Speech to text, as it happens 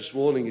This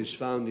morning is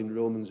found in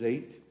Romans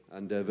 8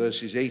 and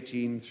verses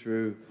 18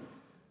 through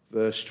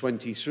verse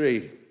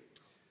 23.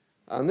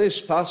 And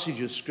this passage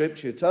of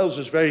Scripture tells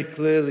us very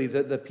clearly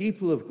that the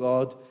people of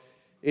God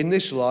in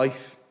this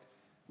life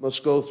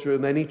must go through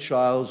many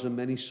trials and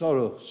many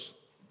sorrows.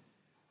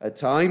 At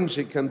times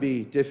it can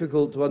be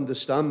difficult to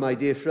understand, my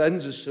dear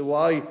friends, as to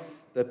why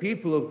the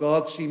people of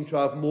God seem to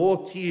have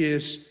more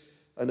tears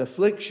and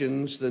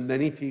afflictions than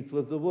many people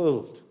of the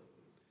world.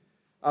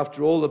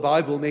 After all, the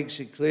Bible makes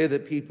it clear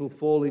that people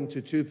fall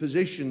into two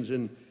positions,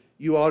 and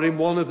you are in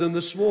one of them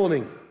this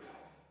morning.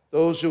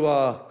 Those who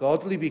are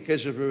godly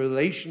because of a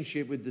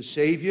relationship with the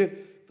Savior,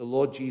 the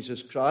Lord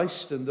Jesus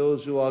Christ, and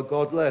those who are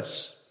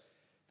godless.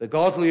 The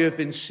godly have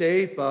been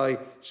saved by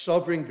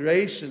sovereign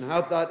grace and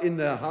have that in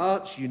their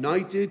hearts,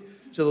 united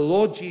to the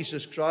Lord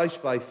Jesus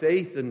Christ by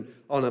faith and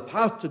on a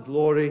path to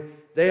glory.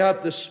 They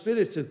have the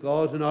Spirit of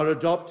God and are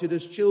adopted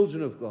as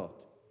children of God.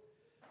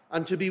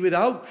 And to be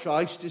without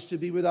Christ is to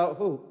be without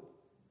hope.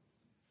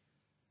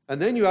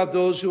 And then you have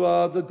those who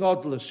are the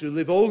godless, who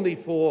live only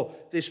for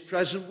this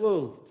present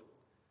world.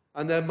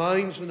 And their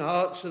minds and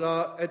hearts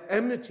are at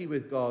enmity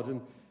with God. And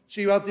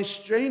so you have this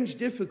strange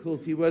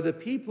difficulty where the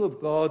people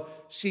of God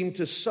seem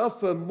to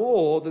suffer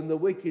more than the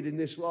wicked in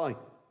this life.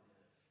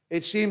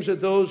 It seems that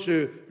those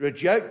who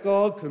reject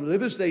God can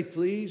live as they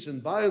please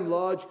and by and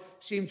large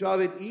seem to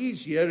have it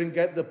easier and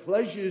get the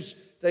pleasures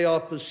they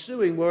are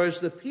pursuing, whereas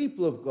the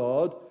people of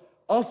God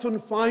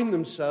often find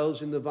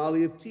themselves in the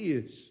valley of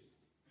tears.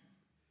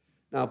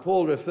 Now,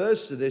 Paul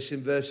refers to this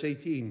in verse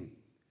 18,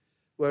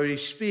 where he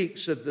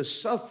speaks of the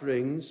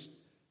sufferings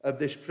of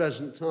this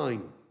present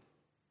time.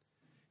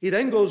 He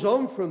then goes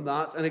on from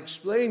that and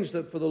explains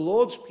that for the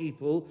Lord's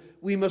people,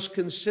 we must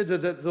consider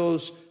that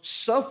those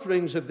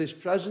sufferings of this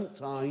present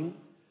time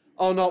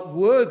are not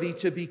worthy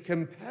to be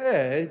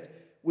compared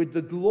with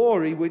the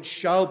glory which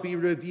shall be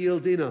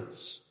revealed in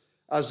us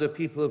as the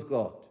people of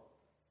God.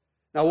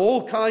 Now,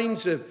 all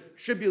kinds of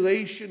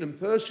tribulation and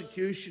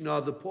persecution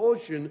are the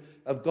portion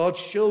of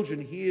God's children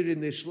here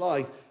in this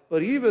life.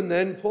 But even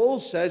then,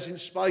 Paul says, in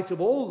spite of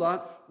all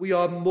that, we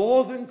are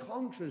more than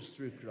conquerors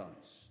through Christ.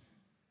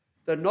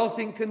 That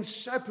nothing can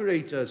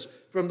separate us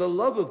from the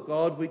love of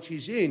God which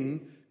is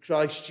in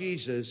Christ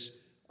Jesus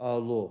our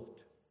Lord.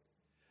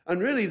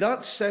 And really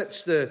that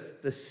sets the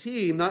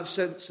theme, that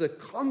sets the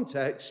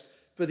context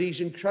for these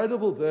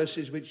incredible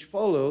verses which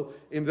follow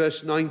in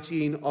verse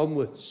 19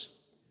 onwards,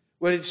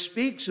 where it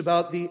speaks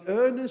about the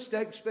earnest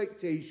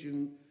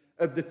expectation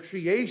of the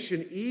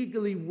creation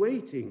eagerly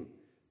waiting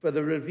for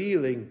the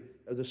revealing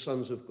of the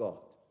sons of God.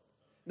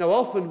 Now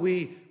often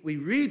we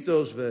read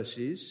those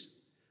verses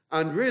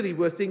and really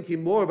we're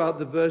thinking more about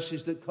the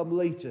verses that come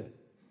later.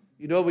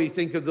 You know, we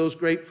think of those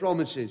great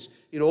promises.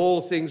 All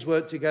things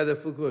work together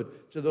for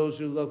good to those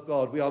who love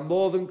God. We are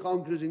more than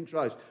conquerors in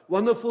Christ.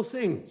 Wonderful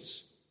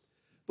things.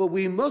 But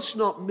we must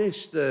not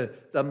miss the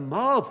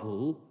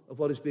marvel of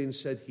what is being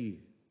said here.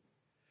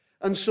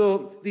 And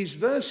so these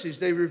verses,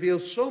 they reveal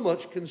so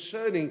much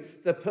concerning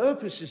the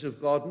purposes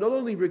of God, not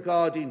only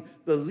regarding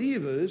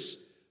believers,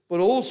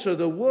 but also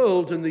the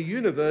world and the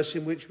universe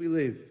in which we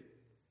live.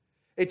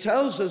 It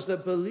tells us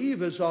that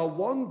believers are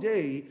one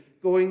day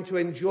going to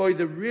enjoy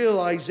the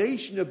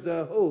realization of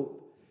their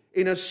hope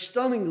in a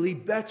stunningly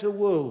better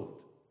world,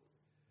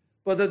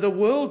 but that the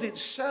world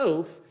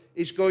itself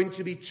is going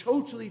to be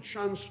totally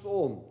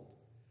transformed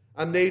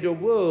and made a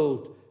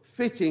world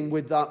fitting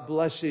with that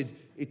blessed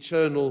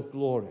eternal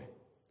glory.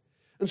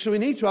 And so we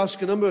need to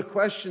ask a number of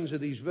questions of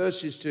these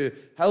verses to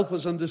help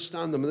us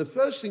understand them. And the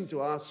first thing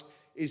to ask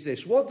is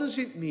this: what does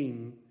it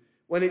mean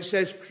when it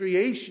says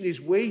creation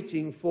is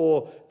waiting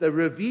for the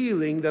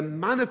revealing, the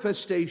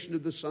manifestation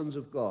of the sons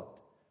of God?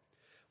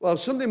 Well,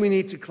 something we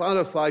need to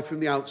clarify from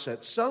the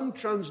outset. Some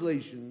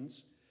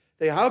translations,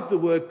 they have the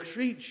word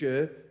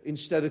creature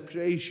instead of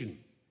creation.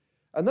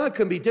 And that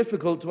can be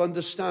difficult to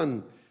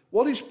understand.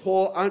 What is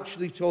Paul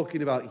actually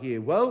talking about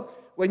here? Well,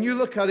 when you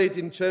look at it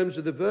in terms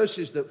of the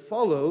verses that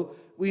follow,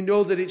 we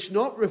know that it's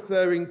not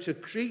referring to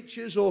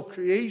creatures or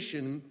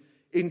creation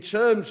in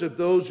terms of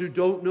those who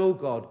don't know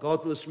God,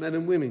 godless men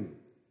and women.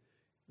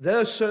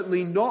 They're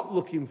certainly not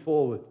looking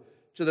forward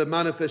to the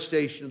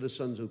manifestation of the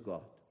sons of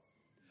God.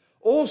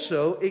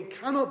 Also, it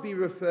cannot be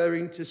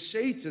referring to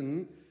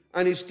Satan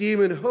and his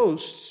demon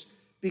hosts,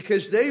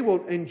 because they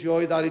won't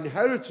enjoy that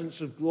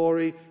inheritance of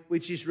glory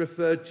which is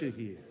referred to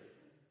here.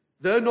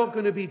 They're not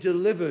going to be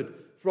delivered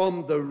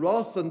from the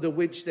wrath under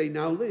which they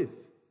now live.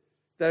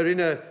 They're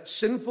in a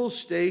sinful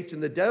state,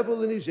 and the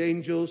devil and his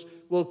angels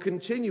will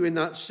continue in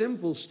that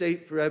sinful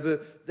state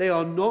forever. They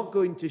are not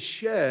going to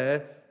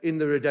share in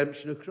the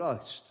redemption of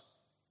Christ.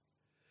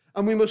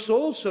 And we must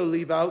also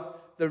leave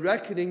out the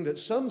reckoning that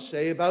some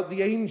say about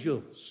the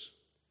angels,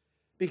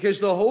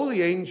 because the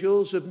holy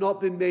angels have not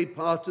been made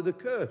part of the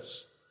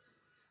curse.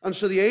 And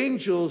so the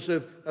angels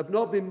have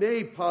not been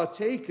made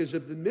partakers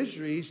of the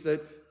miseries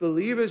that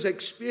believers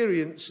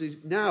experience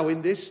now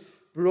in this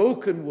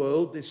broken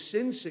world, this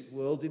sin-sick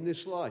world in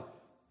this life.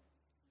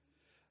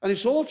 And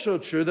it's also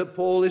true that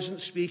Paul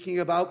isn't speaking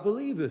about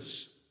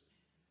believers.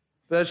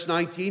 Verse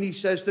 19, he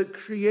says that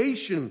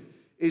creation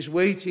is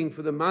waiting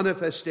for the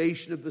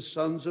manifestation of the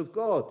sons of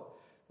God.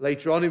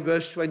 Later on in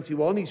verse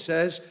 21, he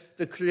says,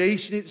 the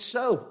creation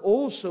itself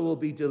also will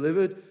be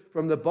delivered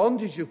from the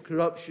bondage of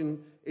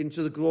corruption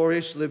into the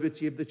glorious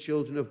liberty of the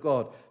children of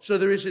God. So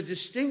there is a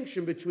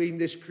distinction between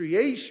this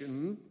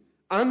creation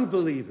and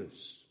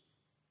believers.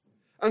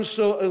 And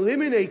so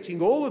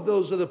eliminating all of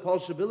those other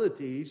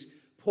possibilities,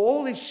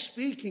 Paul is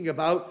speaking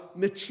about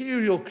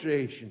material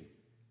creation.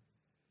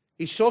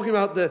 He's talking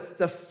about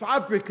the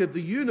fabric of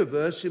the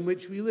universe in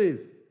which we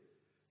live.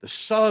 The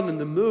sun and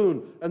the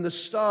moon and the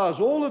stars,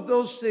 all of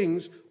those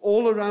things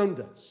all around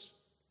us.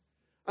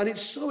 And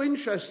it's so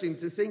interesting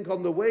to think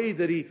on the way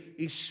that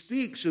he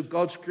speaks of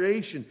God's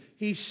creation.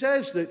 He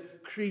says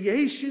that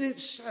creation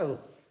itself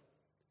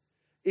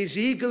is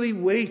eagerly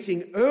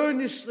waiting,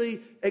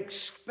 earnestly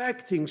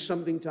expecting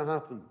something to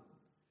happen.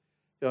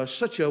 You know,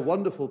 such a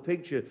wonderful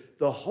picture.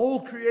 The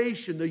whole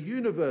creation, the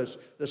universe,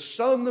 the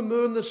sun, the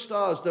moon, the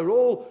stars, they're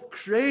all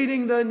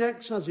craning their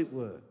necks, as it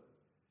were.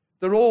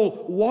 They're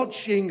all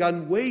watching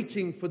and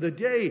waiting for the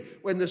day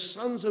when the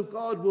sons of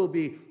God will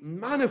be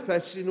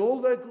manifest in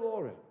all their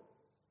glory.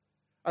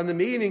 And the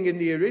meaning in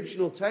the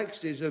original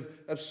text is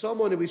of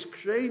someone who is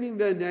craning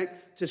their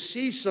neck to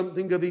see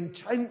something of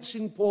intense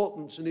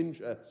importance and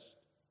interest.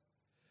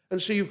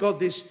 And so you've got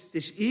this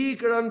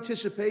eager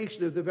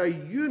anticipation of the very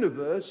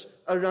universe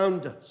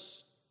around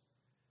us.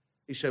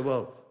 You say,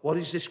 well, what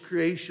is this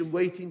creation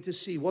waiting to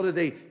see? What are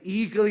they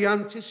eagerly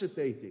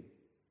anticipating?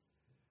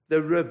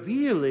 They're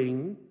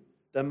revealing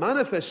the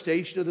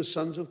manifestation of the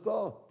sons of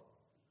God.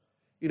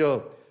 You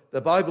know,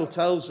 the Bible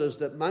tells us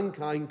that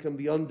mankind can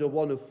be under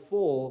one of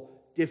 4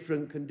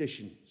 different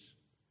conditions.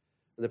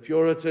 And the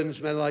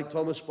Puritans, men like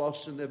Thomas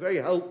Boston, they're very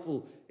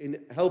helpful in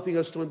helping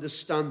us to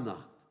understand that.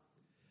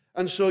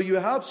 And so you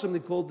have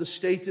something called the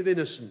state of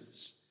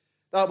innocence.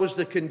 That was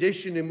the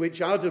condition in which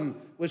Adam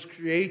was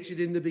created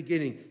in the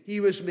beginning.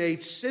 He was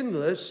made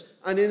sinless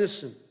and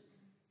innocent.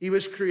 He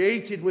was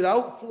created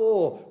without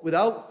flaw,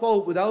 without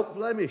fault, without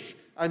blemish,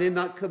 and in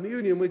that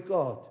communion with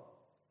God.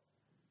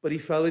 But he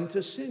fell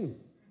into sin.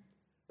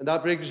 And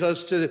that brings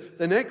us to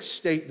the next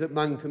state that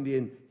man can be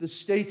in, the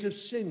state of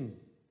sin.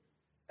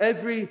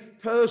 Every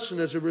person,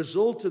 as a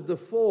result of the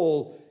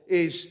fall,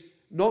 is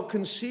not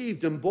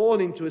conceived and born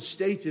into a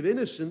state of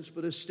innocence,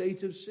 but a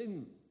state of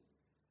sin.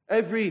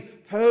 Every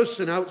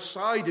person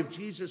outside of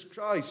Jesus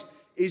Christ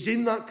is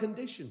in that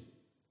condition.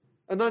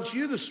 And that's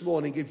you this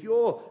morning. If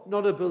you're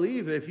not a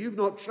believer, if you've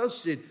not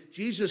trusted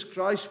Jesus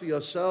Christ for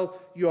yourself,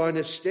 you are in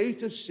a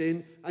state of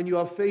sin and you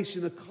are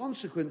facing the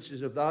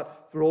consequences of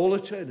that for all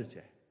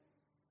eternity.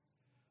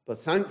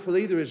 But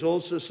thankfully, there is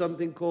also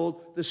something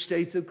called the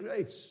state of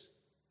grace.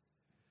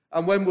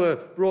 And when we're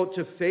brought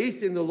to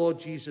faith in the Lord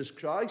Jesus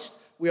Christ,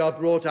 we are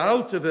brought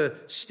out of a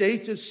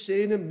state of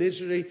sin and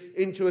misery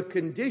into a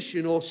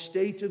condition or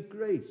state of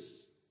grace.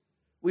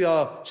 We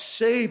are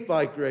saved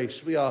by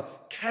grace. We are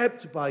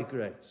kept by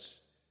grace.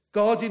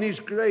 God in his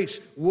grace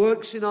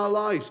works in our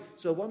lives.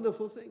 It's a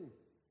wonderful thing.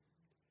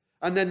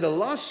 And then the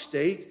last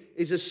state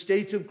is a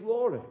state of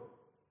glory.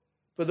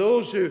 For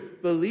those who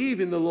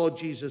believe in the Lord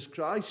Jesus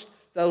Christ,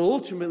 they'll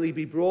ultimately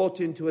be brought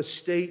into a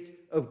state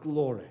of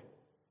glory.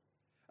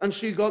 And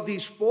so you've got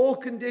these 4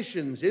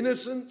 conditions: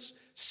 innocence,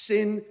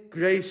 sin,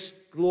 grace,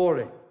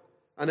 glory,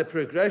 and a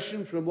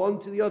progression from one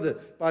to the other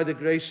by the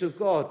grace of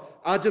God.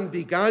 Adam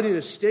began in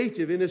a state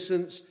of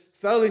innocence,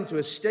 fell into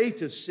a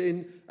state of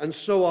sin, and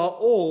so are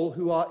all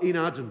who are in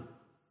Adam.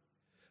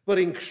 But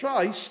in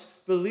Christ,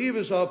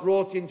 believers are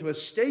brought into a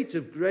state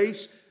of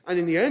grace, and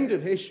in the end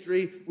of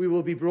history, we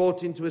will be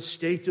brought into a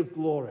state of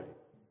glory.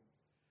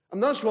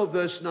 And that's what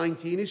verse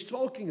 19 is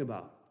talking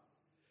about.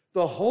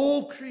 The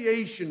whole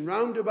creation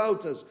round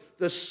about us,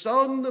 the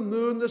sun, the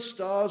moon, the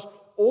stars,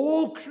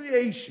 all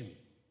creation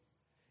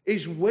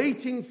is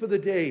waiting for the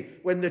day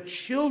when the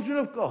children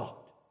of God,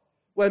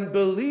 when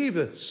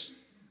believers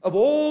of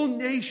all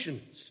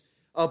nations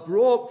are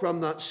brought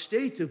from that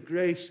state of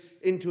grace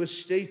into a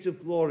state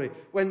of glory.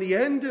 When the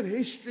end of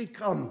history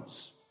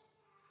comes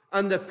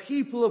and the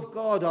people of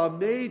God are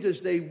made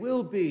as they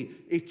will be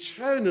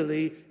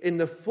eternally in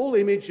the full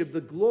image of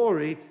the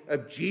glory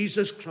of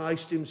Jesus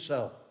Christ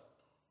himself.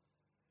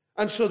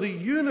 And so the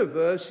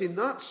universe, in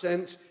that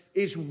sense,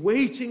 is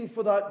waiting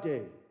for that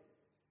day,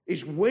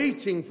 is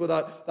waiting for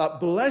that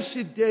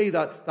blessed day,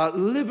 that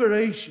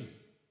liberation.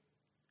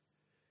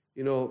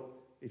 You know,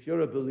 if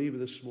you're a believer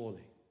this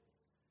morning,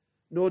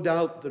 no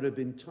doubt there have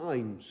been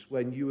times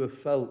when you have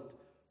felt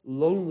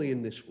lonely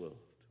in this world.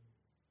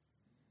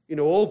 You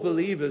know, all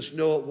believers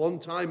know at one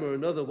time or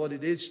another what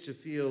it is to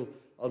feel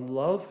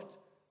unloved,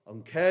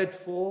 uncared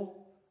for,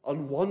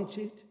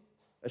 unwanted,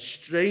 a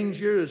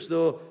stranger, as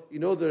though, you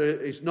know, there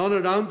is none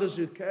around us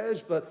who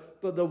cares,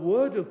 but the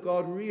Word of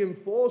God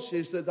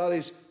reinforces that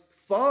is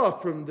far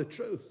from the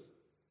truth.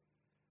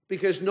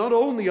 Because not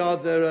only are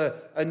there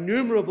a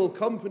innumerable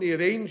company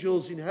of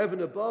angels in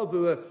heaven above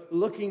who are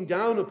looking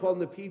down upon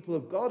the people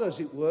of God, as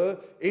it were,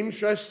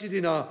 interested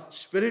in our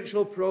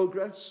spiritual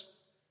progress,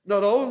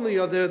 Not only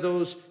are there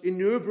those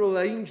innumerable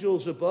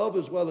angels above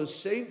as well as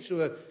saints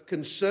who are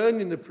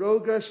concerned in the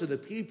progress of the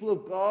people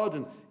of God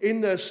and in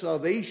their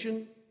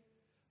salvation,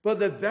 but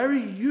the very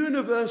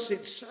universe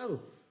itself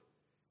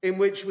in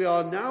which we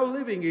are now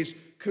living is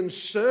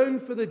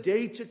concerned for the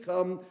day to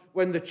come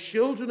when the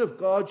children of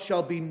God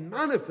shall be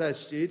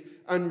manifested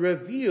and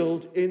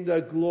revealed in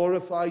their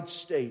glorified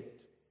state.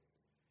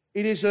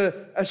 It is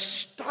a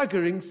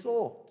staggering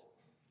thought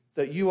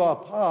that you are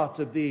part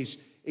of these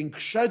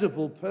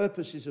incredible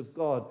purposes of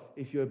God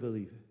if you're a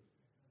believer.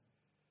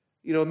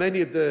 You know,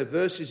 many of the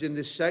verses in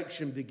this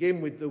section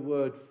begin with the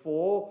word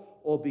for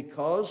or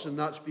because, and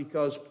that's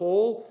because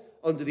Paul,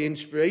 under the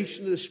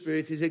inspiration of the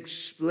Spirit, is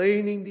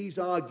explaining these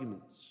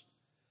arguments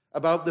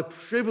about the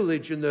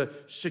privilege and the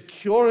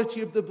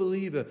security of the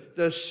believer,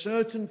 their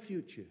certain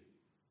future.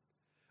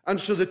 And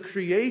so the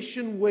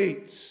creation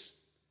waits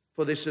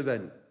for this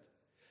event.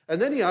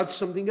 And then he adds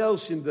something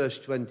else in verse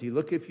 20.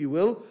 Look, if you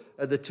will,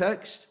 at the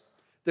text.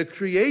 The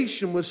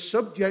creation was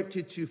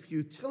subjected to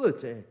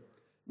futility,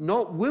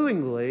 not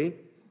willingly,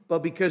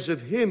 but because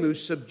of him who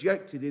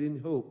subjected it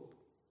in hope.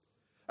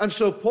 And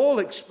so Paul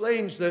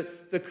explains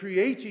that the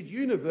created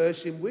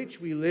universe in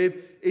which we live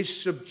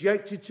is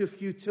subjected to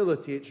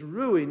futility. It's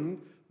ruined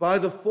by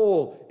the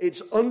fall.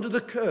 It's under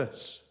the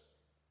curse.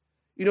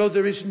 You know,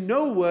 there is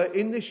nowhere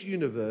in this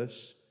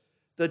universe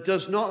that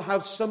does not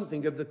have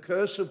something of the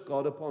curse of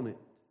God upon it.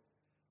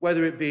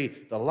 Whether it be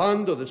the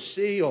land or the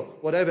sea or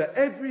whatever,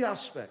 every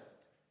aspect.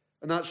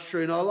 And that's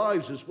true in our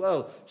lives as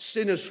well.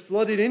 Sin has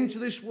flooded into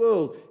this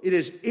world. It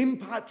has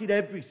impacted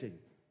everything.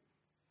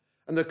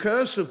 And the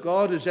curse of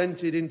God has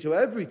entered into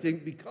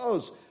everything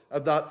because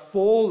of that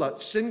fall,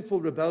 that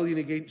sinful rebellion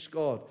against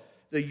God.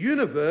 The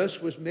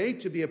universe was made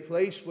to be a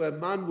place where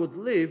man would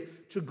live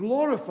to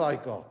glorify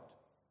God.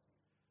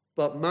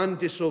 But man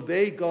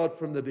disobeyed God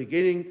from the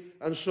beginning,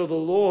 and so the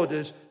Lord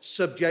has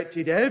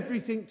subjected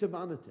everything to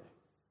vanity.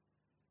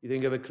 You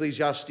think of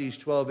Ecclesiastes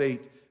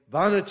 12:8.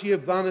 Vanity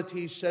of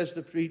vanities, says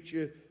the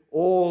preacher,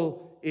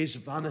 all is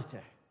vanity.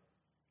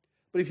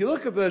 But if you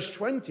look at verse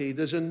 20,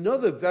 there's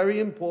another very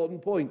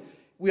important point.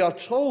 We are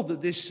told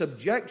that this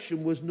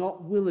subjection was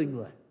not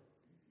willingly.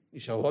 You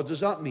say, what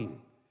does that mean?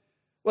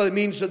 Well, it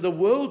means that the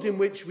world in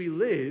which we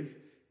live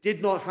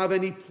did not have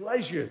any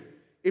pleasure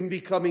in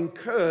becoming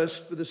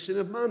cursed for the sin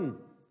of man.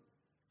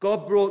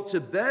 God brought to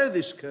bear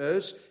this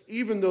curse,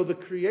 even though the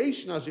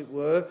creation, as it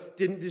were,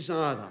 didn't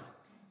desire that.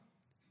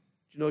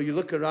 You know, you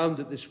look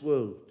around at this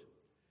world,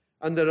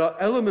 and there are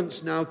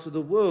elements now to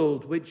the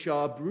world which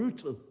are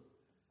brutal.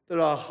 There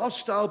are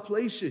hostile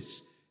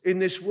places in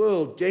this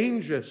world,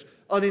 dangerous,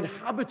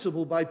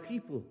 uninhabitable by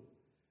people.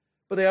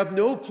 But they have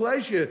no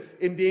pleasure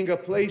in being a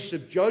place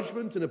of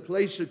judgment and a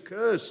place of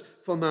curse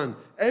for man.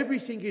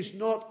 Everything is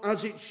not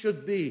as it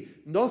should be.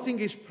 Nothing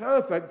is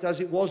perfect as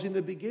it was in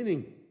the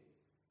beginning.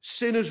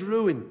 Sin is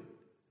ruin.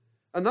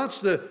 And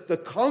that's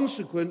the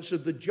consequence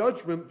of the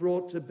judgment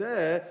brought to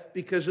bear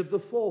because of the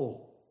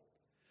fall.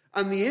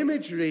 And the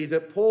imagery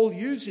that Paul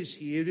uses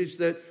here is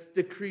that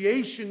the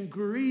creation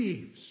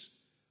grieves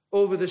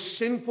over the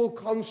sinful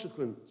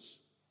consequence,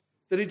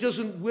 that it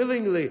doesn't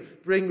willingly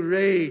bring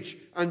rage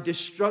and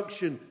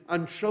destruction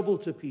and trouble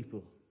to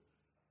people.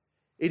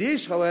 It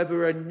is,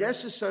 however, a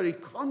necessary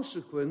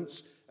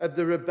consequence of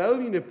the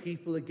rebellion of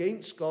people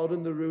against God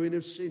and the ruin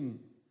of sin,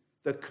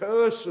 the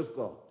curse of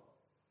God.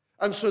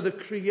 And so the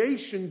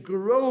creation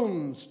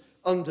groans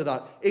under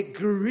that. It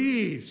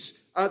grieves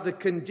at the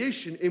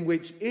condition in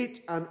which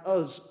it and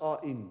us are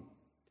in.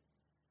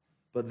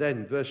 But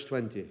then, verse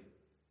 20,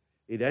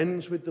 it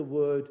ends with the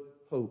word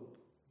hope.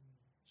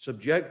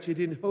 Subjected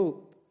in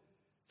hope.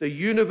 The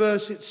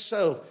universe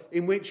itself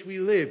in which we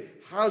live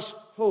has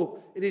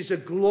hope. It is a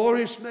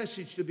glorious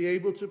message to be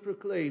able to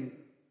proclaim.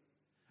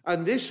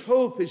 And this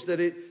hope is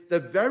that the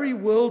very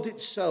world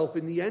itself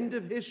in the end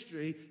of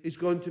history is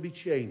going to be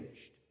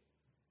changed.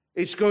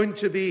 It's going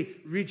to be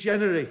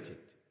regenerated.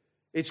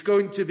 It's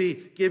going to be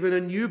given a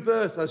new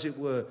birth, as it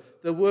were.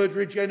 The word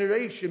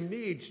regeneration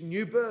means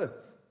new birth.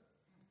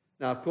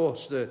 Now, of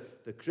course, the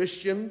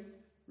Christian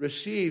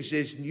receives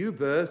his new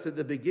birth at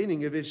the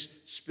beginning of his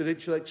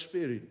spiritual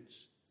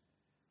experience.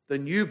 The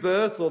new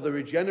birth or the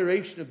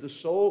regeneration of the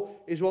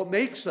soul is what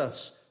makes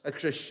us a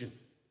Christian.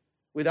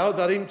 Without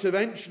that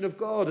intervention of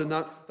God and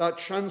that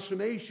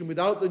transformation,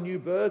 without the new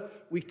birth,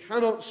 we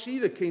cannot see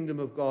the kingdom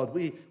of God.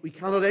 We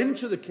cannot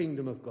enter the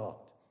kingdom of God.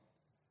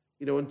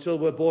 You know, until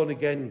we're born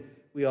again,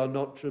 we are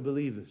not true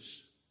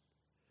believers.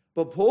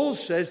 But Paul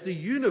says the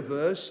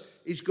universe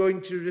is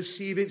going to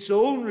receive its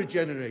own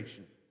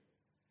regeneration.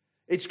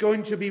 It's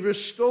going to be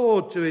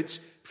restored to its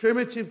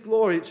primitive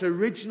glory, its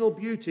original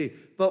beauty.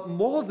 But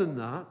more than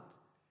that,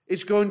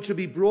 it's going to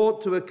be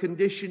brought to a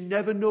condition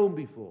never known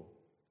before.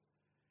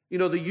 You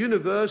know, the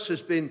universe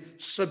has been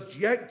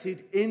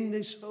subjected in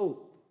this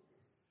hope.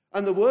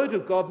 And the Word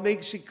of God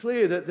makes it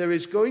clear that there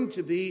is going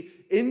to be,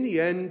 in the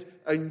end,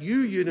 a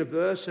new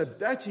universe, a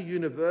better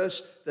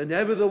universe than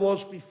ever there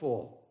was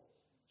before.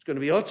 It's going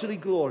to be utterly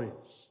glorious.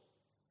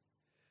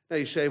 Now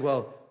you say,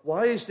 well,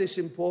 why is this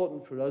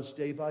important for us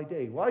day by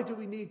day? Why do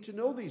we need to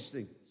know these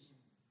things?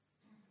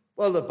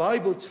 Well, the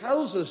Bible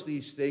tells us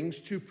these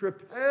things to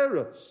prepare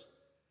us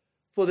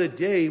for the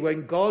day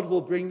when God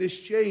will bring this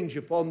change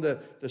upon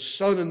the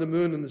sun and the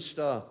moon and the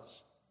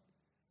stars.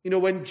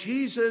 When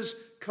Jesus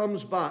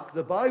comes back,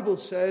 the Bible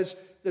says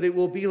that it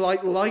will be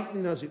like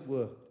lightning, as it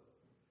were,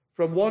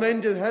 from one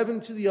end of heaven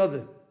to the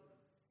other.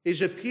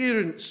 His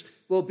appearance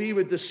will be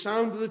with the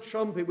sound of the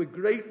trumpet, with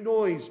great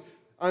noise,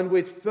 and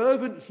with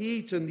fervent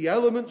heat, and the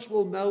elements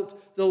will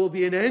melt. There will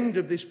be an end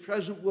of this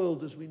present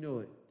world as we know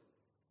it.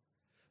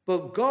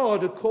 But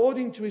God,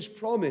 according to his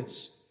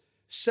promise,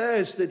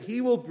 says that he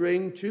will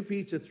bring, 2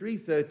 Peter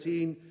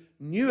 3:13,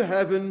 new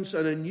heavens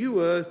and a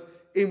new earth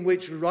in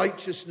which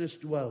righteousness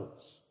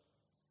dwells.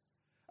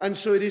 And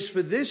so it is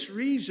for this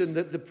reason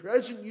that the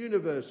present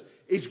universe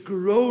is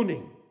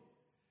groaning,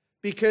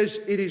 because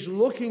it is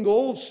looking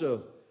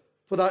also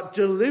for that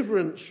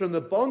deliverance from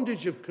the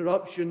bondage of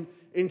corruption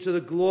into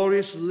the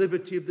glorious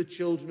liberty of the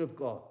children of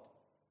God.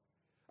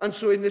 And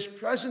so in this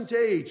present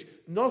age,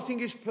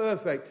 nothing is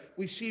perfect.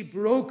 We see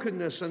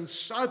brokenness and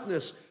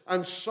sadness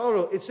and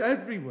sorrow. It's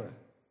everywhere.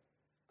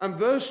 And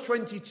verse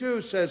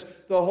 22 says,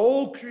 the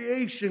whole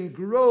creation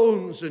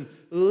groans and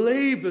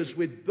labors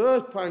with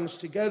birth pangs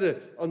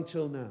together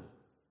until now.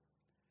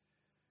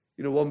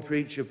 One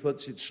preacher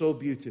puts it so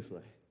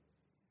beautifully.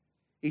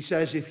 He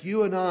says, if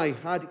you and I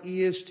had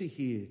ears to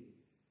hear,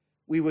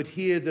 we would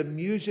hear the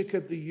music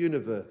of the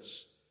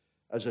universe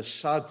as a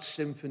sad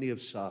symphony of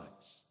sighs.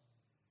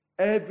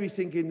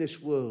 Everything in this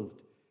world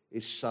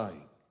is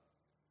sighing.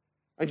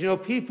 And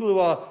people who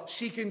are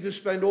seeking to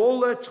spend all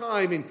their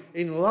time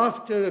in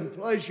laughter and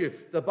pleasure,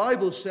 the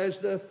Bible says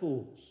they're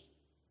fools.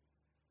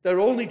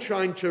 They're only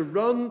trying to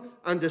run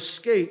and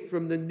escape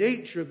from the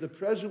nature of the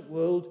present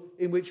world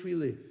in which we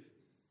live.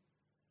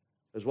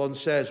 As one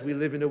says, we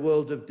live in a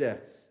world of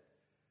death,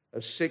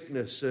 of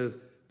sickness, of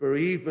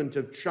bereavement,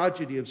 of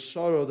tragedy, of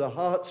sorrow. The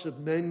hearts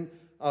of men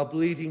are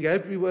bleeding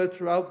everywhere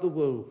throughout the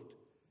world.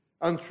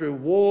 And through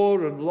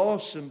war and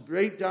loss and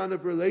breakdown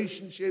of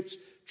relationships,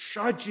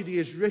 tragedy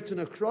is written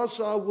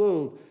across our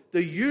world.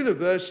 The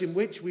universe in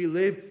which we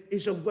live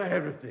is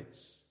aware of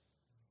this.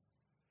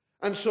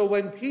 And so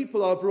when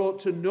people are brought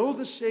to know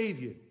the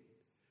Savior,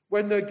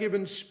 when they're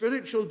given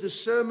spiritual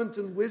discernment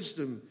and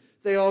wisdom,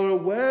 they are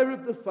aware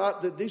of the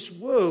fact that this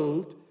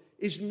world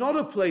is not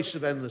a place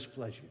of endless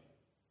pleasure,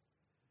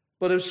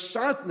 but of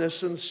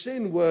sadness and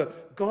sin, where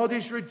God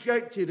is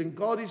rejected and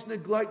God is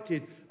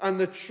neglected, and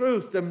the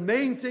truth, the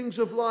main things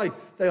of life,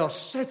 they are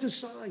set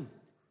aside.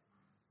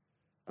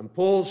 And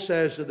Paul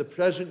says that the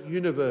present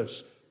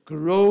universe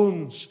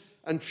groans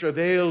and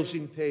travails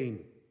in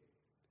pain.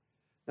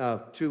 Now,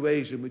 two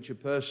ways in which a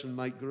person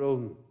might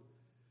groan.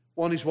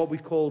 One is what we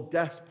call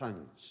death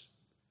pangs.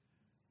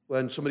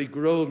 When somebody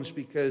groans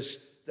because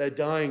they're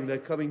dying, they're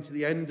coming to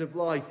the end of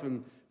life,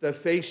 and they're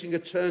facing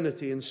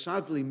eternity, and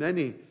sadly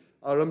many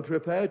are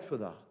unprepared for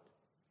that.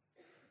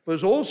 But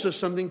there's also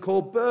something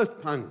called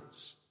birth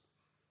pangs.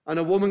 And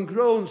a woman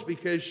groans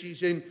because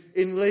she's in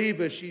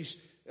labor, she's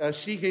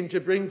seeking to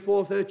bring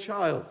forth her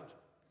child.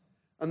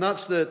 And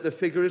that's the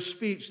figure of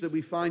speech that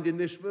we find in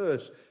this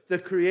verse. The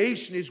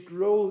creation is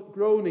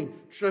groaning,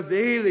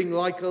 travailing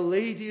like a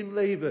lady in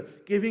labor,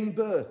 giving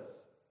birth.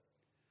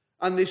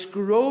 And this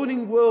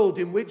groaning world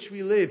in which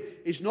we live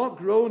is not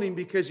groaning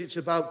because it's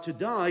about to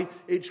die.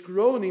 It's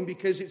groaning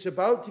because it's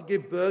about to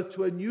give birth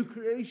to a new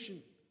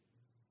creation,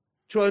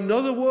 to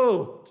another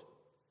world,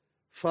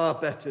 far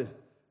better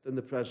than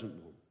the present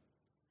one.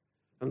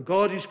 And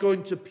God is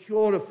going to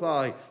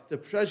purify the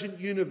present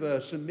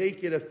universe and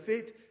make it a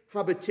fit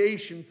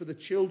habitation for the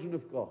children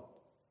of God.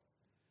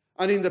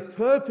 And in the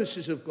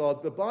purposes of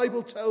God, the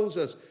Bible tells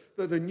us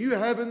that the new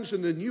heavens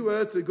and the new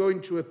earth are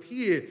going to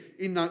appear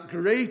in that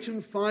great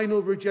and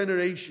final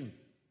regeneration.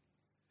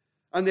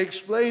 And they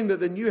explain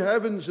that the new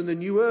heavens and the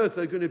new earth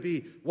are going to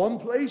be one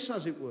place,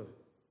 as it were.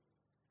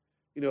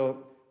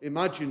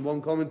 Imagine,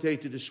 one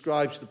commentator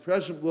describes the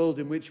present world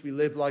in which we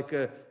live like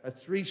a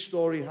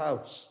 3-story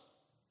house.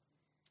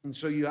 And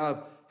so you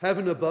have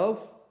heaven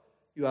above,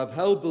 you have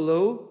hell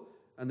below,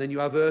 and then you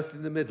have earth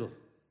in the middle.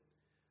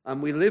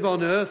 And we live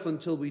on earth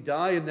until we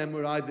die, and then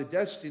we're either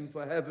destined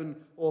for heaven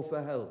or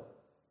for hell.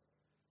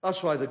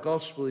 That's why the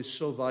gospel is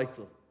so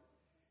vital.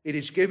 It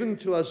is given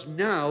to us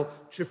now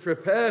to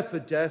prepare for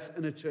death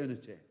and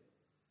eternity.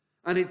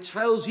 And it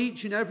tells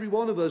each and every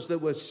one of us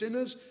that we're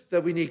sinners,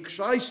 that we need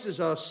Christ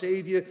as our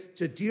Savior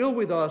to deal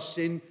with our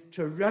sin,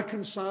 to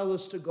reconcile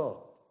us to God.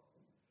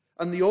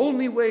 And the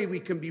only way we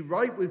can be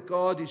right with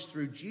God is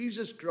through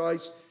Jesus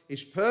Christ,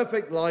 his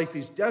perfect life,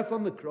 his death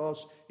on the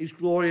cross, his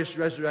glorious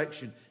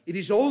resurrection. It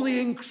is only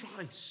in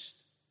Christ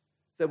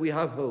that we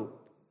have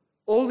hope.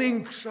 Only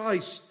in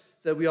Christ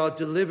that we are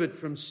delivered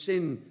from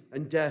sin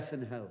and death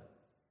and hell.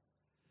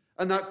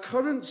 And that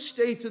current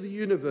state of the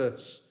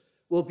universe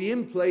will be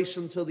in place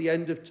until the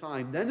end of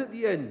time. Then at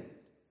the end,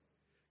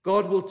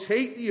 God will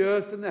take the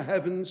earth and the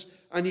heavens,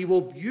 and he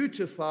will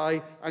beautify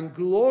and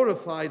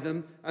glorify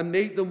them and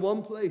make them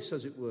one place,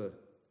 as it were.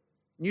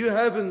 New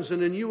heavens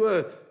and a new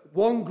earth,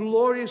 one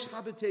glorious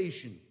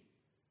habitation.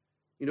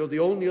 The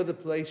only other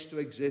place to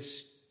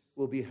exist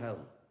will be hell.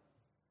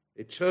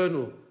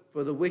 Eternal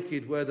for the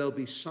wicked, where they'll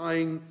be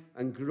sighing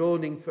and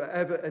groaning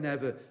forever and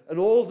ever. And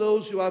all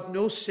those who have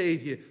no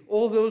Savior,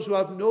 all those who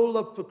have no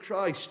love for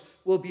Christ,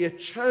 will be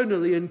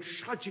eternally and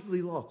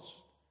tragically lost.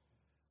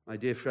 My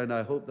dear friend,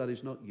 I hope that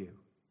is not you.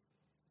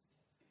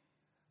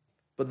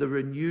 But the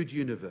renewed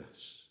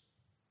universe,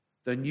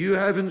 the new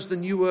heavens, the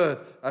new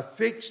earth, a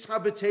fixed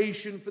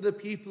habitation for the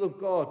people of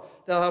God.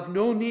 They'll have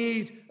no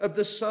need of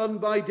the sun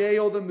by day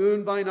or the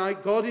moon by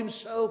night. God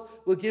himself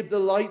will give the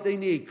light they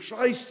need.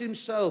 Christ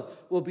himself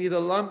will be the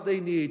lamp they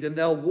need, and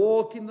they'll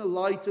walk in the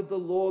light of the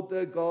Lord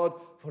their God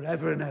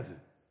forever and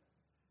ever.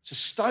 It's a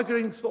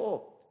staggering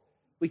thought.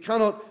 We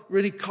cannot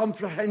really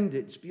comprehend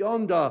it. It's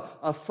beyond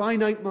our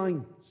finite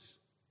minds.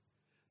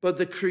 But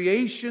the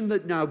creation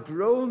that now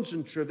groans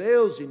and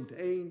travails in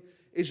pain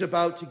is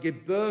about to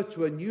give birth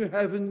to a new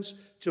heavens,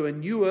 to a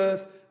new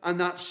earth, and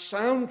that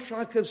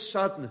soundtrack of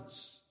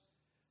sadness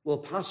will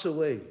pass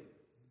away,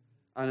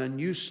 and a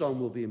new song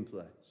will be in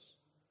place.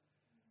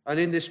 And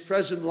in this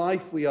present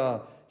life, we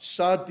are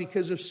sad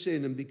because of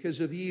sin and because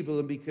of evil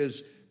and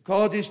because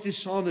God is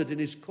dishonored and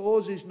his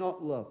cause is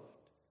not loved.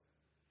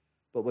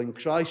 But when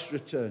Christ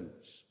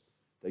returns,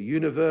 the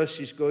universe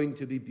is going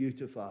to be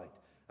beautified,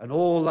 and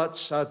all that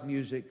sad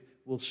music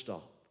will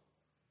stop.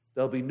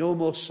 There'll be no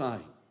more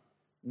sighing,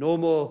 no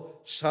more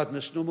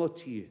sadness, no more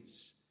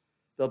tears.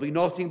 There'll be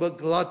nothing but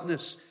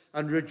gladness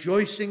and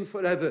rejoicing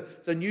forever.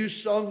 The new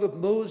song of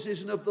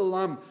Moses and of the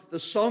Lamb, the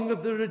song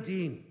of the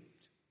redeemed,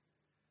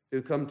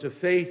 who come to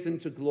faith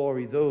and to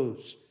glory,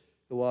 those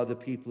who are the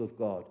people of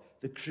God.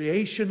 The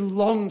creation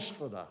longs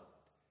for that.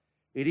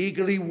 It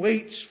eagerly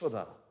waits for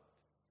that.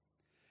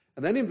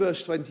 And then in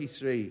verse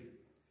 23,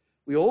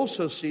 we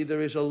also see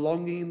there is a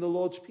longing in the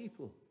Lord's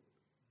people.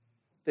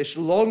 This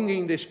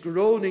longing, this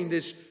groaning,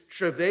 this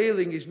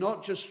travailing is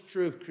not just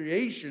true of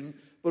creation,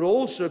 but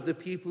also of the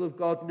people of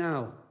God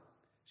now.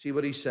 See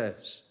what he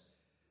says.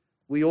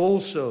 We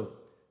also,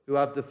 who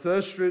have the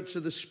first fruits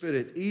of the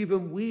Spirit,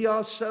 even we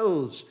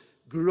ourselves,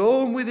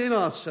 groan within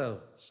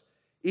ourselves,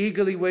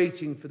 eagerly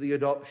waiting for the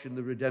adoption,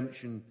 the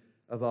redemption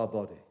of our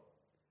body.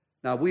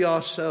 Now, we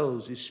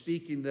ourselves is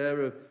speaking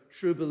there of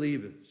true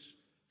believers,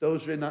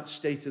 those who are in that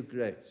state of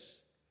grace.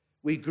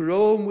 We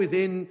groan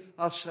within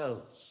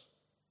ourselves.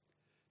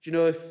 Do you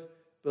know, if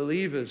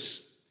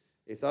believers,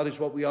 if that is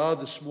what we are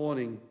this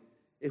morning,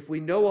 if we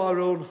know our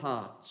own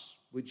hearts,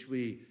 which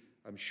we,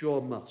 I'm sure,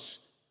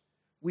 must,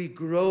 we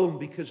groan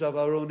because of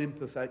our own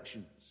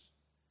imperfections.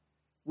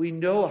 We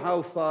know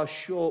how far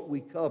short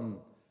we come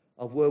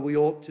of where we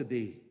ought to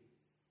be.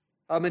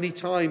 How many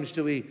times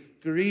do we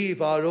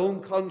grieve our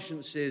own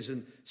consciences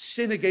and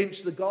sin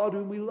against the God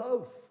whom we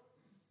love?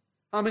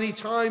 How many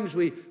times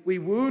we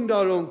wound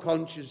our own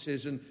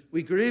consciences and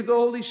we grieve the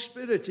Holy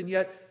Spirit, and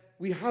yet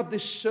we have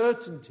this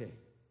certainty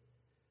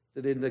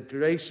that in the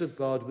grace of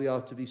God we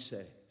are to be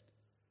saved.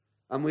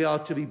 And we are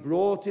to be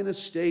brought in a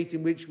state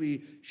in which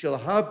we shall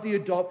have the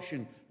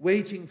adoption,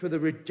 waiting for the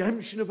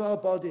redemption of our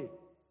body.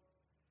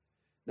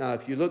 Now,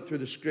 if you look through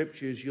the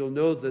scriptures, you'll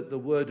know that the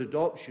word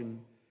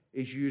adoption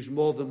is used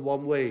more than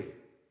one way.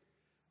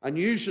 And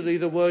usually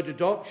the word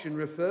adoption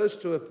refers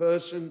to a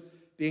person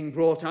being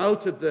brought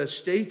out of their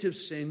state of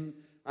sin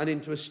and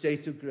into a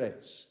state of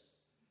grace,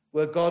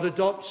 where God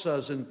adopts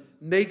us and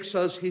makes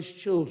us his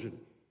children.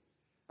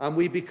 And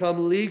we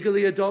become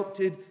legally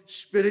adopted,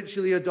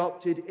 spiritually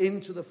adopted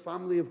into the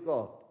family of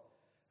God.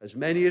 As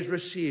many as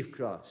receive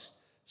Christ,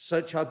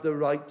 such have the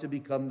right to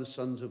become the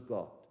sons of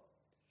God.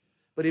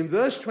 But in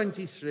verse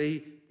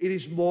 23, it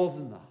is more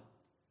than that.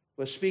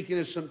 We're speaking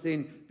of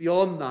something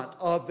beyond that.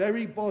 Our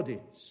very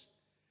bodies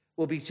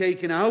will be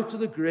taken out of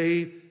the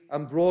grave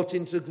and brought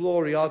into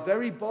glory. Our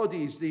very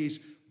bodies, these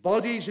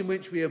bodies in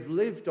which we have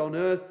lived on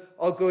earth,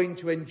 are going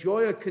to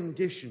enjoy a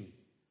condition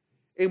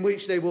in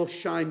which they will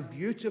shine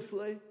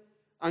beautifully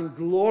and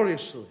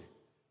gloriously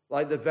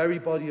like the very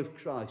body of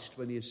Christ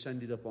when he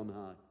ascended up on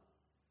high.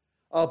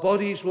 Our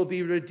bodies will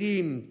be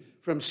redeemed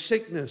from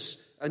sickness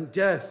and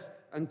death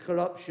and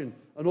corruption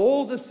and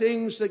all the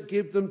things that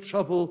give them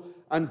trouble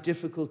and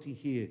difficulty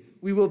here.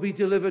 We will be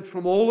delivered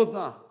from all of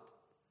that.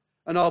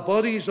 And our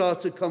bodies are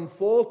to come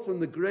forth from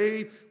the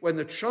grave when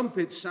the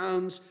trumpet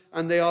sounds,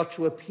 and they are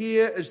to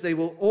appear as they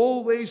will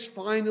always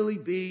finally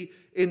be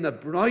in the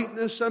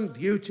brightness and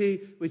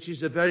beauty which is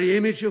the very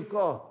image of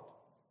God,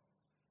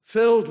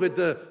 filled with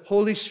the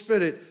Holy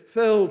Spirit,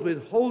 filled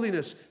with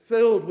holiness,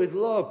 filled with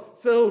love,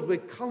 filled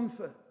with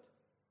comfort.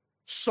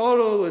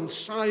 Sorrow and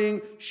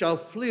sighing shall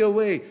flee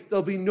away.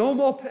 There'll be no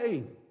more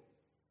pain.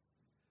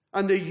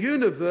 And the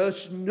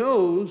universe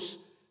knows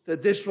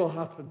that this will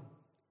happen.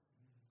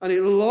 And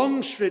it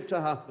longs for it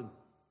to happen.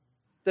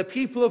 The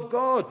people of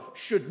God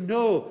should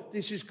know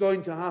this is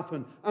going to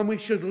happen. And we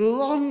should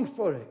long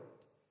for it.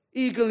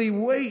 Eagerly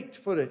wait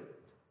for it.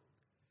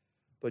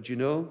 But you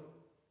know,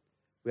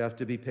 we have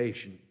to be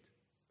patient.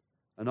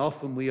 And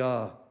often we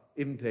are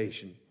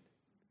impatient.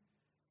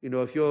 You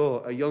know, if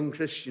you're a young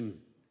Christian,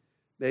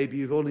 maybe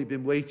you've only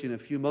been waiting a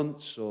few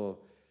months or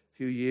a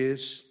few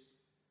years.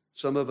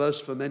 Some of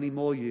us for many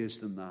more years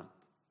than that.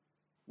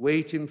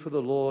 Waiting for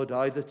the Lord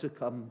either to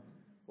come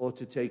or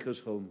to take us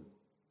home.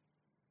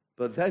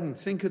 But then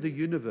think of the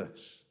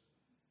universe,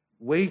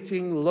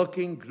 waiting,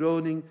 looking,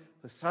 groaning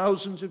for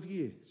thousands of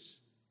years.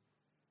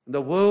 And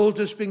the world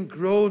has been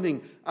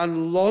groaning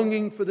and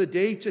longing for the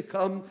day to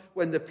come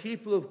when the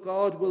people of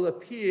God will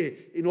appear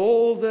in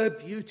all their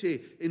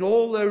beauty, in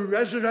all their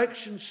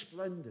resurrection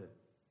splendor.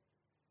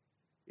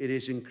 It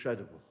is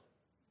incredible.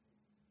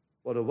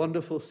 What a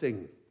wonderful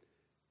thing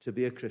to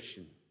be a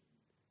Christian,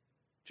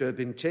 to have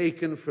been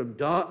taken from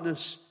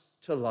darkness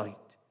to light,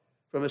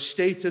 from a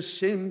state of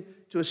sin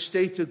to a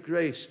state of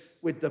grace,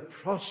 with the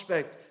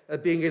prospect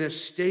of being in a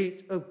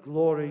state of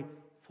glory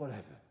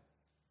forever.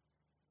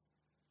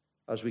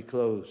 As we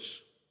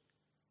close,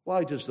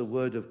 why does the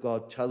Word of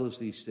God tell us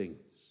these things?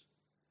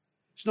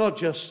 It's not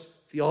just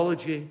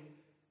theology.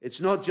 It's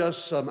not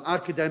just some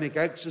academic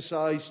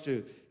exercise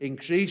to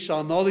increase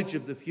our knowledge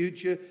of the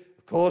future.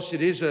 Of course,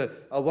 it is a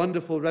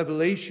wonderful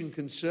revelation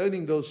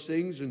concerning those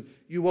things, and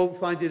you won't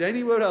find it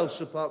anywhere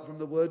else apart from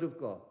the Word of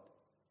God.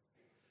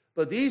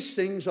 But these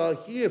things are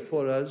here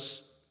for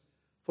us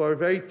for a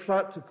very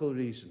practical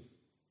reason,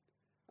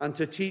 and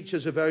to teach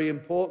us a very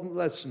important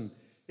lesson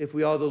if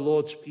we are the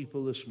Lord's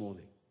people this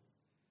morning.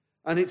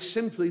 And it's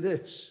simply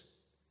this: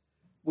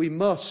 we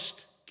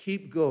must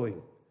keep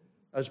going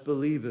as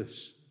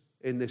believers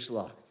in this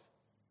life.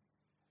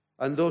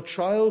 And though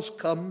trials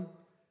come,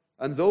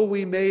 and though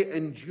we may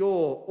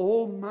endure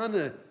all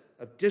manner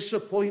of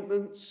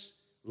disappointments,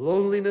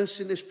 loneliness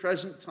in this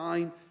present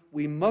time,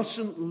 we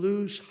mustn't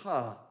lose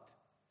heart,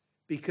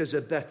 because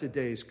a better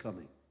day is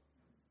coming.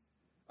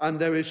 And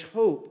there is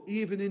hope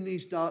even in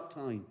these dark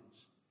times.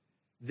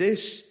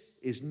 This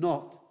is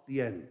not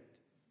the end.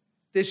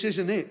 This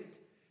isn't it.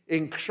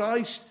 In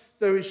Christ,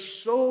 there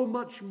is so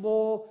much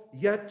more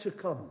yet to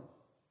come.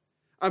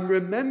 And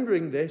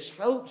remembering this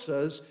helps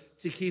us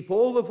to keep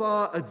all of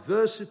our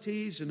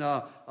adversities and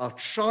our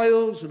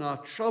trials and our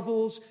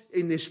troubles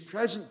in this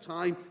present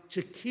time,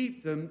 to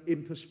keep them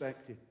in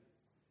perspective.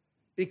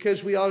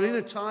 Because we are in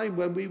a time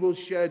when we will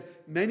shed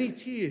many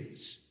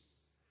tears,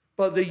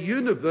 but the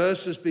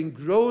universe has been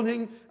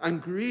groaning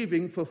and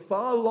grieving for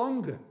far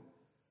longer,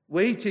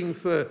 waiting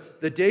for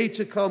the day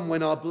to come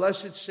when our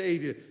blessed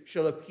Savior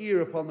shall appear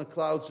upon the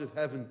clouds of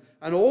heaven,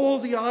 and all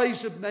the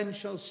eyes of men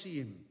shall see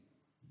him.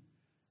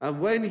 And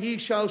when he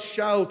shall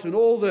shout, and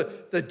all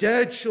the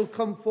dead shall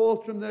come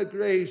forth from their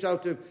graves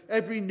out of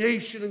every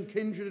nation and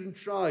kindred and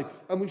tribe,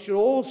 and we shall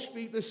all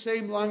speak the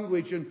same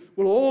language, and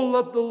we'll all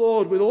love the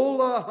Lord with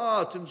all our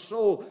heart and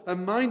soul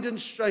and mind and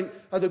strength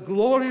at the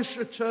glorious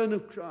return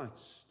of Christ.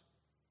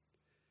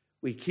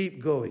 We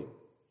keep going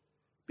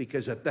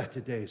because a better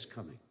day is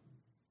coming.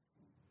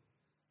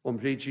 One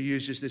preacher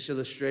uses this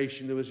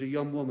illustration. There was a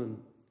young woman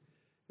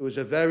who was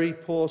a very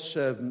poor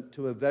servant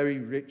to a very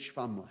rich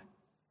family.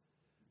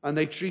 And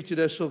they treated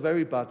her so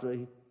very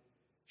badly.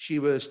 She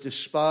was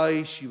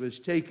despised. She was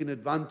taken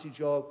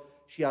advantage of.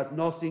 She had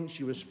nothing.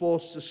 She was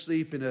forced to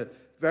sleep in a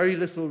very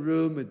little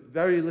room with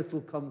very little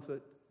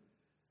comfort.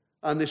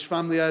 And this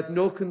family had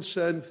no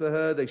concern for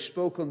her. They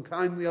spoke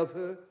unkindly of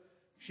her.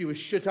 She was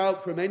shut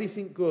out from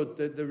anything good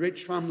that the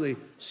rich family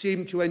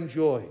seemed to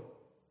enjoy.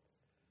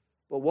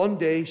 But one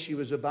day she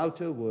was about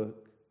her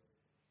work,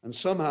 and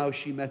somehow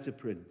she met a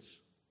prince.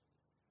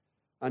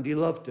 And he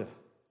loved her.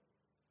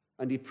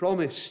 And he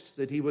promised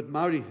that he would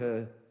marry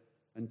her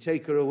and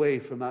take her away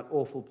from that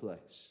awful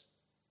place.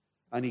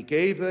 And he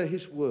gave her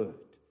his word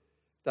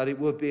that it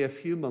would be a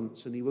few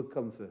months and he would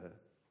come for her.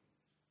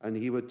 And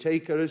he would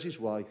take her as his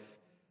wife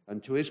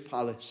and to his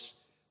palace,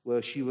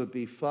 where she would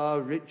be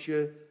far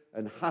richer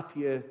and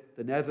happier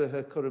than ever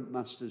her current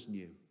masters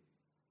knew.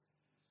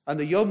 And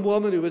the young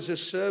woman who was a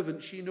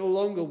servant, she no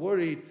longer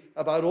worried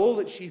about all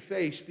that she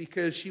faced,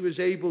 because she was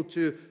able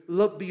to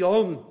look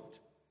beyond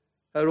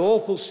her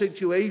awful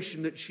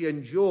situation that she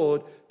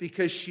endured,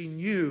 because she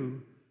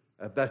knew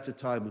a better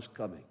time was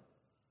coming.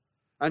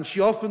 And she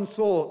often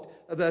thought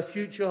of her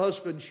future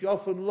husband. She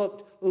often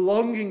looked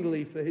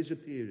longingly for his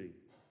appearing.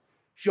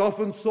 She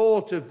often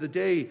thought of the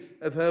day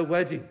of her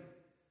wedding,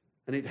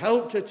 and it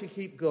helped her to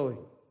keep going.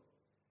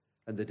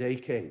 And the day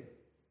came,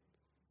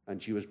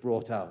 and she was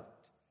brought out,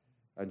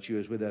 and she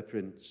was with her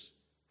prince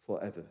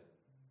forever.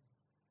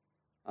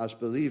 As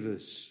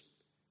believers,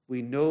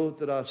 we know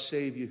that our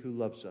Savior who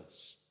loves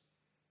us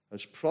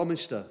has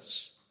promised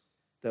us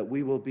that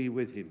we will be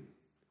with him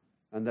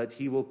and that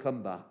he will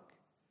come back.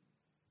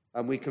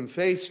 And we can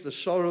face the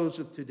sorrows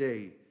of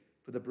today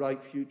for the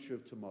bright future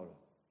of tomorrow.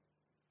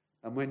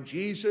 And when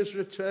Jesus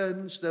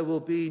returns, there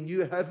will be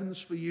new heavens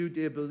for you,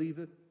 dear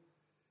believer.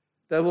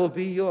 There will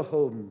be your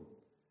home.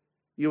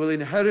 You will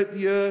inherit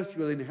the earth.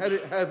 You will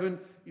inherit heaven.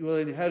 You will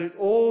inherit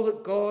all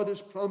that God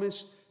has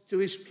promised to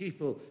his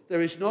people.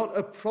 There is not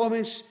a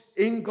promise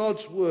in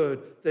God's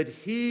word that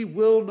he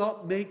will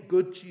not make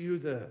good to you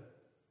there.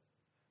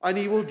 And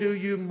he will do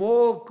you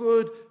more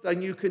good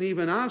than you can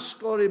even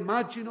ask or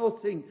imagine or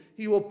think.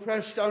 He will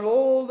press down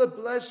all the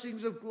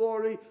blessings of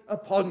glory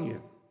upon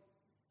you.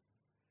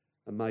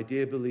 And my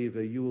dear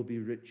believer, you will be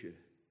richer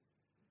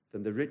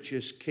than the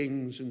richest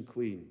kings and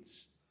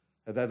queens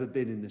have ever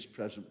been in this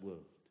present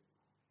world.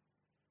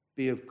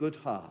 be of good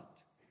heart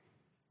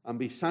and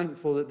be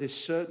thankful that this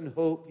certain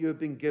hope you have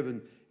been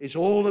given is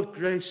all of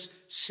grace,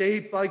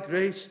 saved by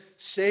grace,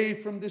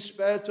 saved from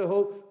despair to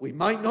hope. We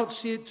might not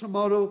see it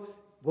tomorrow,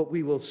 but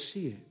we will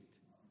see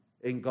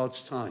it in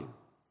God's time.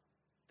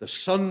 The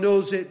sun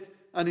knows it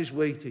and is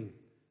waiting.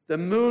 The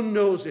moon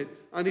knows it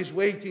and is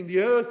waiting. The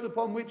earth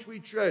upon which we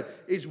tread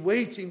is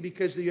waiting,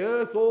 because the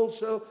earth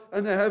also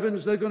and the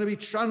heavens, they're going to be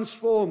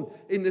transformed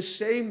in the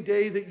same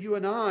day that you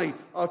and I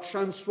are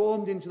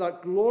transformed into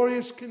that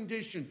glorious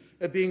condition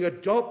of being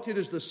adopted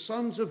as the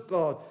sons of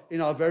God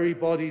in our very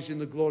bodies in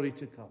the glory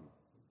to come.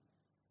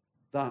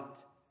 That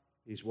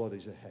is what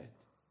is ahead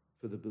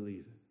for the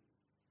believer.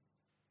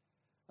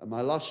 And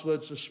my last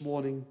words this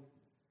morning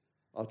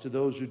are to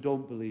those who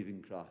don't believe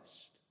in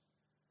Christ,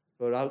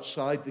 who are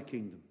outside the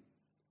kingdom.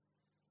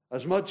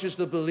 As much as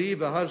the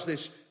believer has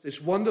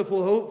this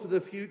wonderful hope for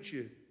the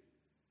future,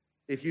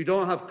 if you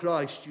don't have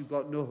Christ, you've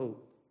got no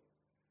hope.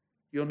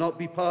 You'll not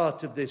be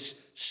part of this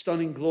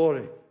stunning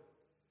glory.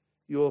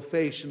 You will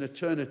face an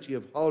eternity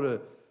of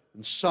horror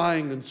and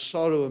sighing and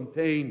sorrow and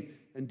pain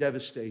and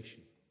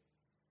devastation.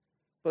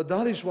 But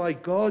that is why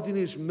God in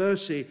his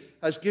mercy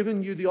has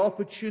given you the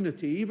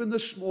opportunity, even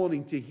this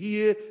morning, to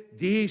hear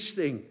these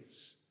things,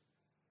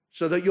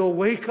 so that you'll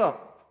wake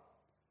up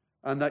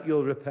and that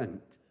you'll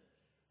repent.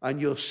 And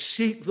you'll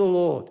seek the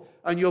Lord,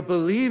 and you'll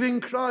believe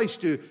in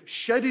Christ who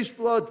shed his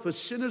blood for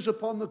sinners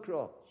upon the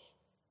cross.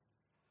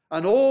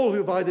 And all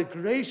who by the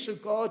grace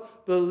of God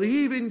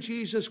believe in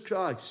Jesus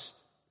Christ,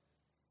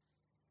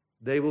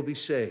 they will be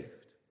saved.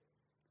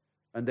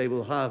 And they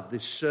will have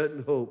this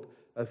certain hope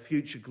of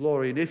future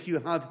glory. And if you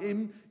have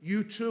him,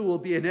 you too will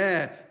be an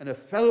heir and a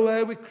fellow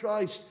heir with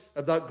Christ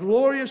of that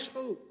glorious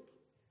hope.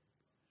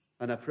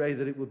 And I pray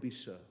that it would be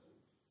so.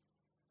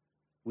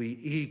 We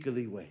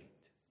eagerly wait.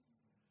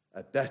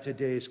 A better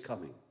day is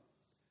coming.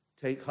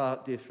 Take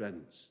heart, dear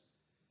friends.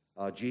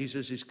 Our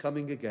Jesus is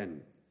coming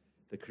again.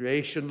 The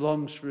creation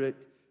longs for it.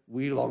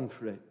 We long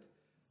for it.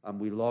 And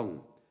we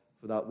long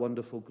for that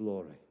wonderful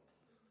glory.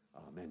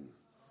 Amen.